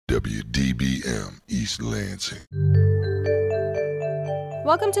WDBM East Lansing.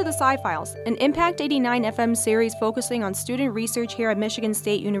 Welcome to the Sci-Files, an Impact 89 FM series focusing on student research here at Michigan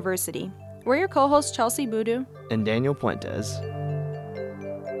State University. We're your co-hosts Chelsea Boudou and Daniel Puentes.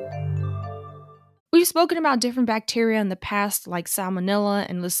 We've spoken about different bacteria in the past, like Salmonella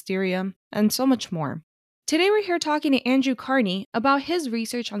and Listeria, and so much more. Today we're here talking to Andrew Carney about his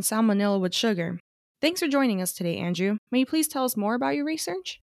research on Salmonella with sugar. Thanks for joining us today, Andrew. May you please tell us more about your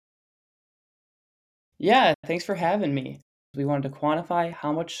research? Yeah, thanks for having me. We wanted to quantify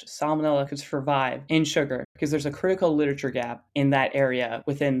how much Salmonella could survive in sugar because there's a critical literature gap in that area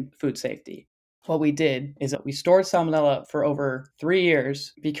within food safety. What we did is that we stored Salmonella for over 3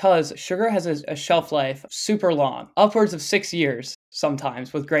 years because sugar has a shelf life super long, upwards of 6 years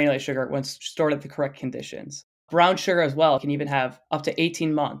sometimes with granulated sugar when stored at the correct conditions. Brown sugar as well can even have up to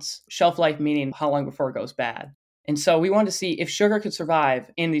 18 months, shelf life meaning how long before it goes bad. And so we wanted to see if sugar could survive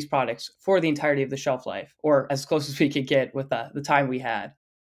in these products for the entirety of the shelf life, or as close as we could get with the time we had.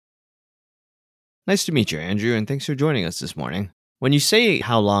 Nice to meet you, Andrew, and thanks for joining us this morning. When you say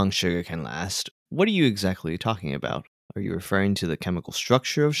how long sugar can last, what are you exactly talking about? Are you referring to the chemical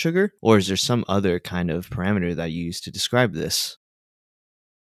structure of sugar, or is there some other kind of parameter that you use to describe this?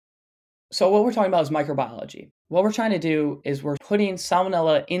 So what we're talking about is microbiology. What we're trying to do is we're putting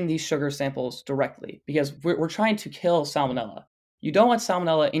Salmonella in these sugar samples directly because we're trying to kill Salmonella. You don't want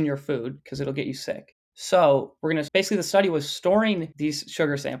Salmonella in your food because it'll get you sick. So basically the study was storing these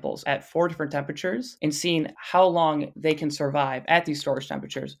sugar samples at 4 different temperatures and seeing how long they can survive at these storage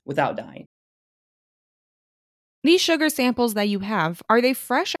temperatures without dying. These sugar samples that you have, are they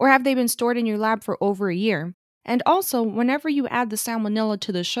fresh or have they been stored in your lab for over a year? And also, whenever you add the Salmonella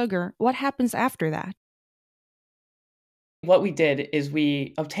to the sugar, what happens after that? What we did is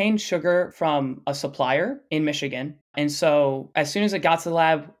we obtained sugar from a supplier in Michigan. And so as soon as it got to the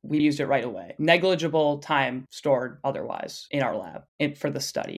lab, we used it right away. Negligible time stored otherwise in our lab for the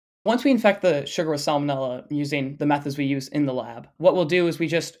study. Once we infect the sugar with Salmonella using the methods we use in the lab, what we'll do is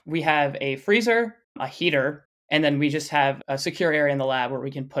we have a freezer, a heater, and then we just have a secure area in the lab where we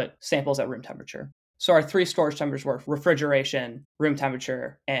can put samples at room temperature. So our 3 storage temperatures were refrigeration, room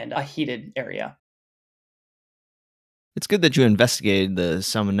temperature, and a heated area. It's good that you investigated the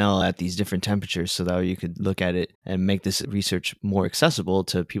Salmonella at these different temperatures so that you could look at it and make this research more accessible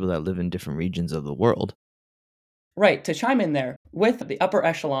to people that live in different regions of the world. Right, to chime in there, with the upper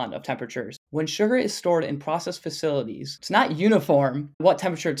echelon of temperatures, when sugar is stored in process facilities, it's not uniform what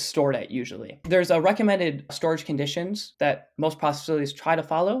temperature it's stored at usually. There's a recommended storage conditions that most process facilities try to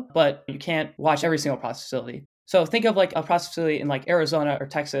follow, but you can't watch every single process facility. So think of like a process facility in like Arizona or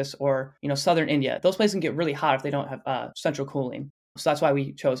Texas or southern India. Those places can get really hot if they don't have central cooling. So that's why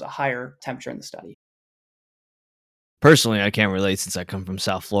we chose a higher temperature in the study. Personally, I can't relate since I come from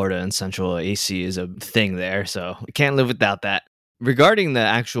South Florida and central AC is a thing there, so I can't live without that. Regarding the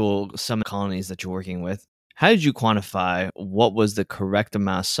actual salmon colonies that you're working with, how did you quantify what was the correct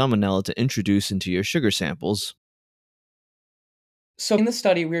amount of Salmonella to introduce into your sugar samples? So in the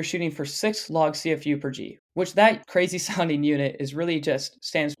study, we were shooting for 6 log CFU per G, which that crazy sounding unit is really just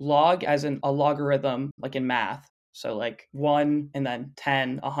stands log as in a logarithm, like in math. So like 1 and then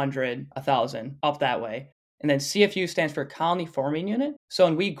 10, 100, 1,000, up that way. And then CFU stands for colony forming unit. So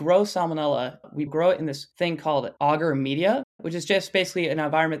when we grow Salmonella, we grow it in this thing called agar media, which is just basically an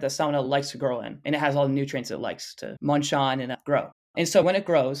environment that Salmonella likes to grow in. And it has all the nutrients it likes to munch on and grow. And so when it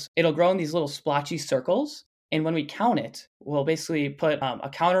grows, it'll grow in these little splotchy circles. And when we count it, we'll basically put a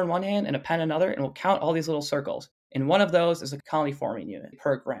counter in one hand and a pen in another, and we'll count all these little circles. And one of those is a colony forming unit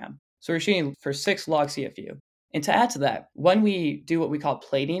per gram. So we're shooting for 6 log CFU. And to add to that, when we do what we call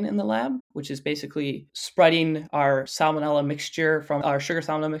plating in the lab, which is basically spreading our Salmonella mixture from our sugar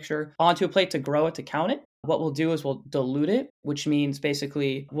Salmonella mixture onto a plate to grow it, to count it, what we'll do is we'll dilute it, which means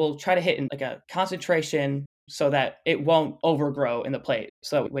basically we'll try to hit in like a concentration so that it won't overgrow in the plate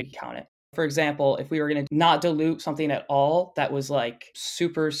so that we can count it. For example, if we were going to not dilute something at all that was like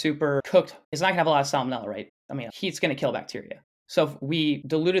super, super cooked, it's not going to have a lot of Salmonella, right? I mean, heat's going to kill bacteria. So if we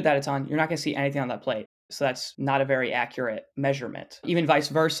diluted that a ton, you're not going to see anything on that plate. So that's not a very accurate measurement. Even vice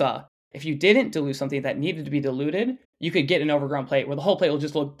versa, if you didn't dilute something that needed to be diluted, you could get an overgrown plate where the whole plate will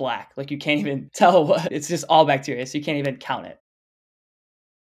just look black. Like you can't even tell what, it's just all bacteria, so you can't even count it.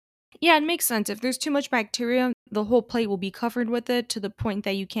 Yeah, it makes sense. If there's too much bacteria, the whole plate will be covered with it to the point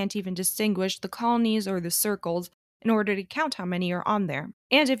that you can't even distinguish the colonies or the circles in order to count how many are on there.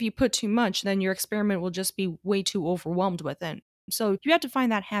 And if you put too much, then your experiment will just be way too overwhelmed with it. So you have to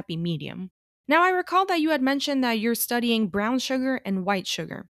find that happy medium. Now, I recall that you had mentioned that you're studying brown sugar and white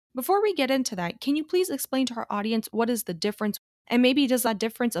sugar. Before we get into that, can you please explain to our audience what is the difference And maybe does that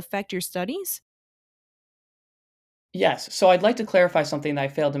difference affect your studies? Yes, so I'd like to clarify something that I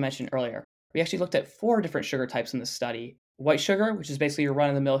failed to mention earlier. We actually looked at 4 different sugar types in this study: white sugar, which is basically your run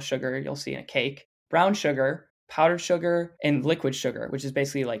of the mill sugar you'll see in a cake, brown sugar, powdered sugar, and liquid sugar, which is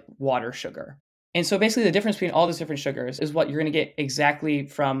basically like water sugar. And so basically, the difference between all these different sugars is what you're going to get exactly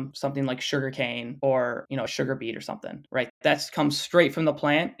from something like sugar cane or, sugar beet or something, right? That comes straight from the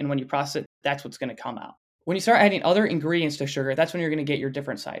plant. And when you process it, that's what's going to come out. When you start adding other ingredients to sugar, that's when you're going to get your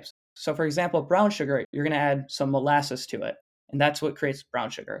different types. So, for example, brown sugar, you're going to add some molasses to it, and that's what creates brown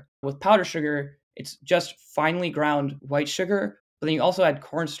sugar. With powdered sugar, it's just finely ground white sugar, but then you also add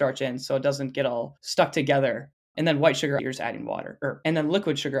cornstarch in so it doesn't get all stuck together. And then white sugar, you're just adding water. And then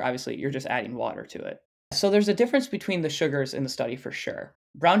liquid sugar, obviously, you're just adding water to it. So there's a difference between the sugars in the study for sure.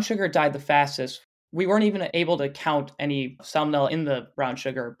 Brown sugar died the fastest. We weren't even able to count any salmonella in the brown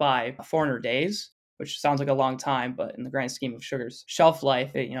sugar by 400 days, which sounds like a long time, but in the grand scheme of sugar's shelf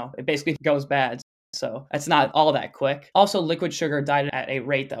life, it basically goes bad. So it's not all that quick. Also, liquid sugar died at a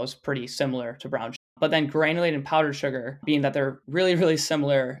rate that was pretty similar to brown sugar. But then granulated and powdered sugar, being that they're really, really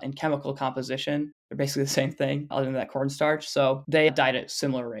similar in chemical composition, they're basically the same thing other than that cornstarch. So they died at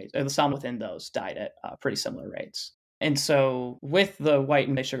similar rates. The salmon within those died at pretty similar rates. And so with the white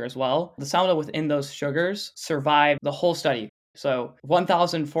and sugar as well, the salmonella within those sugars survived the whole study. So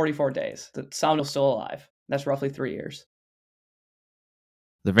 1,044 days. The salmonella is still alive. That's roughly 3 years.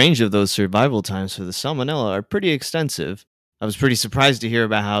 The range of those survival times for the salmonella are pretty extensive. I was pretty surprised to hear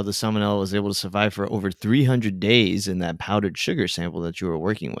about how the salmonella was able to survive for over 300 days in that powdered sugar sample that you were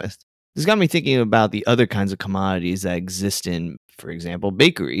working with. This got me thinking about the other kinds of commodities that exist in, for example,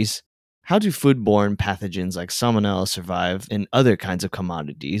 bakeries. How do foodborne pathogens like salmonella survive in other kinds of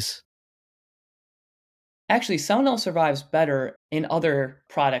commodities? Actually, salmonella survives better in other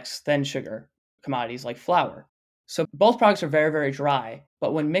products than sugar commodities like flour. So both products are very, very dry,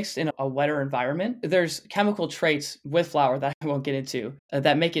 but when mixed in a wetter environment, there's chemical traits with flour that I won't get into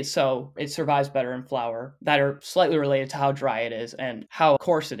that make it so it survives better in flour that are slightly related to how dry it is and how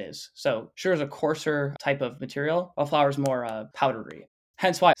coarse it is. So sugar is a coarser type of material, while flour is more powdery.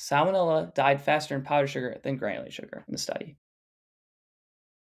 Hence why salmonella died faster in powdered sugar than granulated sugar in the study.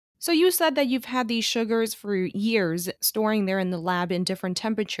 So you said that you've had these sugars for years, storing there in the lab in different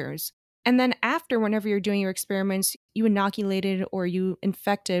temperatures. And then after, whenever you're doing your experiments, you inoculated or you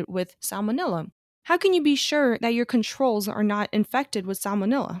infected with salmonella. How can you be sure that your controls are not infected with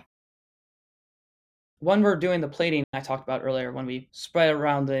salmonella? When we're doing the plating I talked about earlier, when we spread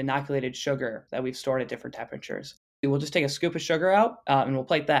around the inoculated sugar that we've stored at different temperatures, we'll just take a scoop of sugar out and we'll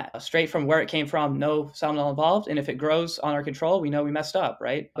plate that straight from where it came from, no salmonella involved. And if it grows on our control, we know we messed up,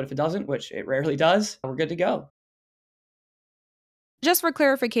 right? But if it doesn't, which it rarely does, we're good to go. Just for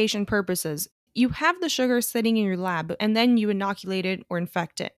clarification purposes, you have the sugar sitting in your lab and then you inoculate it or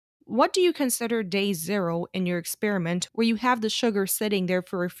infect it. What do you consider day zero in your experiment where you have the sugar sitting there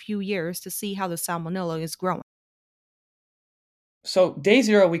for a few years to see how the salmonella is growing? So day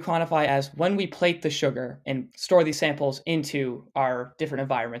zero, we quantify as when we plate the sugar and store these samples into our different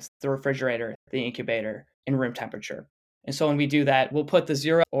environments, the refrigerator, the incubator, and room temperature. And so when we do that, we'll put the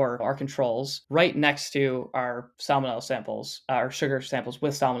zero or our controls right next to our salmonella samples, our sugar samples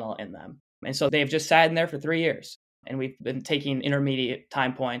with salmonella in them. And so they've just sat in there for 3 years. And we've been taking intermediate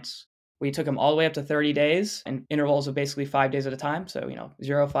time points. We took them all the way up to 30 days and intervals of basically 5 days at a time. So,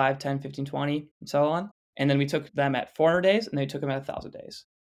 0, 5, 10, 15, 20, and so on. And then we took them at 400 days and they took them at 1,000 days.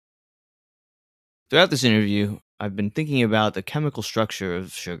 Throughout this interview, I've been thinking about the chemical structure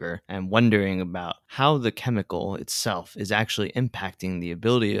of sugar and wondering about how the chemical itself is actually impacting the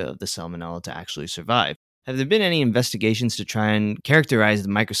ability of the salmonella to actually survive. Have there been any investigations to try and characterize the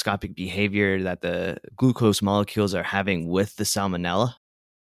microscopic behavior that the glucose molecules are having with the salmonella?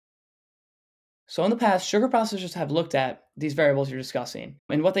 So in the past, sugar processors have looked at these variables you're discussing.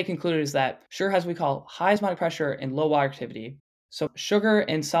 And what they concluded is that sugar has what we call high osmotic pressure and low water activity. So sugar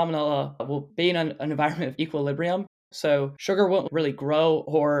and salmonella will be in an environment of equilibrium. So sugar won't really grow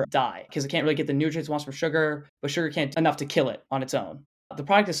or die because it can't really get the nutrients it wants from sugar, but sugar can't enough to kill it on its own. The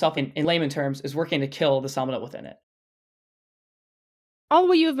product itself, in layman terms, is working to kill the salmonella within it. All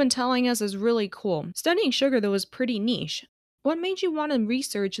what you have been telling us is really cool. Studying sugar, though, is pretty niche. What made you want to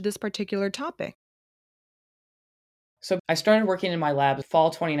research this particular topic? So I started working in my lab fall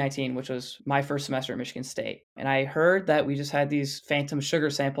 2019, which was my first semester at Michigan State. And I heard that we just had these phantom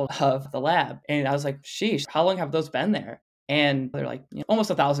sugar samples of the lab. And I was like, sheesh, how long have those been there? And they're like, almost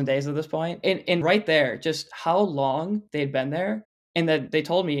 1,000 days at this point. And right there, just how long they'd been there. And then they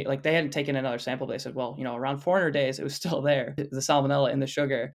told me like they hadn't taken another sample. They said, well, around 400 days, it was still there, the salmonella in the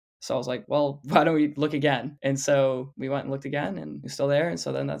sugar. So I was like, well, why don't we look again? And so we went and looked again, and it's still there. And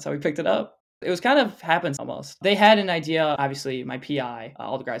so then that's how we picked it up. It was kind of happens almost. They had an idea, obviously, my PI,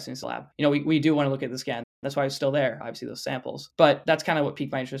 all the grad students in the lab. We do want to look at this again. That's why it's still there, obviously, those samples. But that's kind of what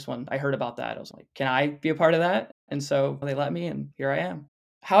piqued my interest when I heard about that. I was like, can I be a part of that? And so they let me, and here I am.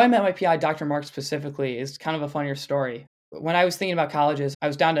 How I met my PI, Dr. Marks specifically, is kind of a funnier story. When I was thinking about colleges, I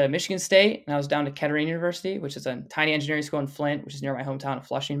was down to Michigan State and I was down to Kettering University, which is a tiny engineering school in Flint, which is near my hometown of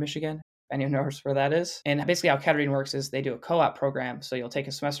Flushing, Michigan. Anyone knows where that is. And basically how Kettering works is they do a co-op program. So you'll take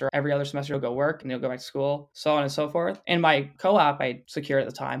a semester, every other semester you'll go work and you'll go back to school, so on and so forth. And my co-op I secured at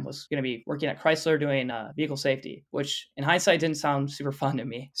the time was going to be working at Chrysler doing vehicle safety, which in hindsight didn't sound super fun to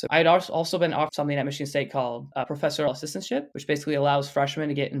me. So I'd also been offered something at Michigan State called professorial assistantship, which basically allows freshmen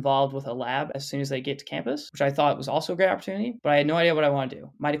to get involved with a lab as soon as they get to campus, which I thought was also a great opportunity, but I had no idea what I wanted to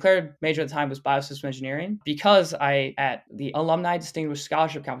do. My declared major at the time was biosystem engineering because I, at the Alumni Distinguished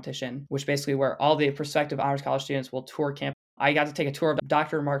Scholarship Competition, which basically where all the prospective honors college students will tour campus, I got to take a tour of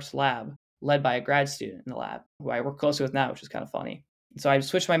Dr. Marks' lab, led by a grad student in the lab, who I work closely with now, which is kind of funny. So I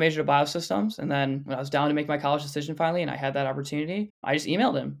switched my major to biosystems, and then when I was down to make my college decision finally, and I had that opportunity, I just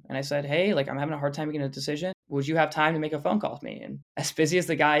emailed him, and I said, hey, I'm having a hard time making a decision. Would you have time to make a phone call with me? And as busy as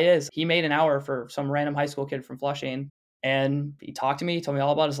the guy is, he made an hour for some random high school kid from Flushing, and he talked to me, told me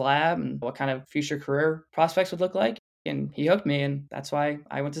all about his lab and what kind of future career prospects would look like. And he hooked me, and that's why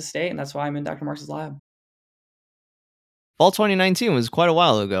I went to State, and that's why I'm in Dr. Marks' lab. Fall 2019 was quite a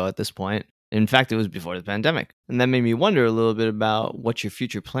while ago at this point. In fact, it was before the pandemic. And that made me wonder a little bit about what your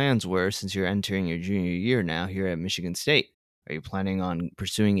future plans were since you're entering your junior year now here at Michigan State. Are you planning on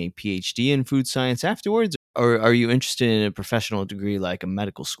pursuing a PhD in food science afterwards, or are you interested in a professional degree like a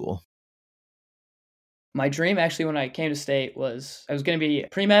medical school? My dream, actually, when I came to State was I was going to be a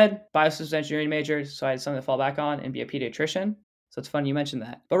pre-med, biosystems engineering major, so I had something to fall back on and be a pediatrician. So it's funny you mentioned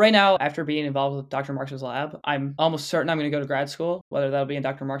that. But right now, after being involved with Dr. Marks' lab, I'm almost certain I'm going to go to grad school, whether that'll be in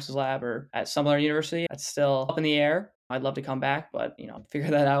Dr. Marks' lab or at some other university. That's still up in the air. I'd love to come back, but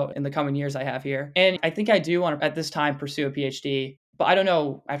figure that out in the coming years I have here. And I think I do want to, at this time, pursue a PhD. But I don't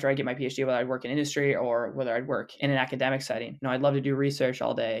know after I get my PhD whether I'd work in industry or whether I'd work in an academic setting. I'd love to do research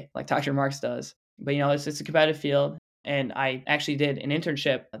all day like Dr. Marks does. But it's a competitive field. And I actually did an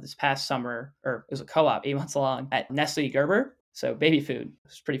internship this past summer, or it was a co-op 8 months long at Nestle Gerber. So baby food. It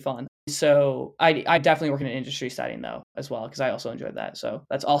was pretty fun. So I definitely work in an industry setting though as well, because I also enjoyed that. So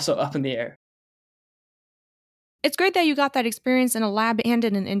that's also up in the air. It's great that you got that experience in a lab and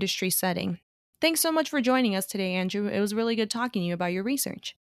in an industry setting. Thanks so much for joining us today, Andrew. It was really good talking to you about your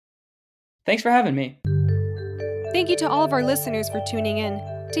research. Thanks for having me. Thank you to all of our listeners for tuning in.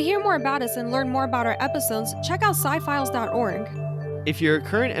 To hear more about us and learn more about our episodes, check out scifiles.org. If you're a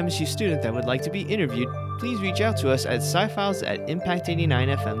current MSU student that would like to be interviewed, please reach out to us at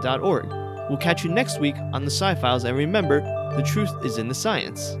scifiles@impact89fm.org. We'll catch you next week on the Sci-Files, and remember, the truth is in the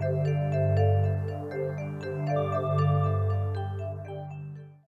science.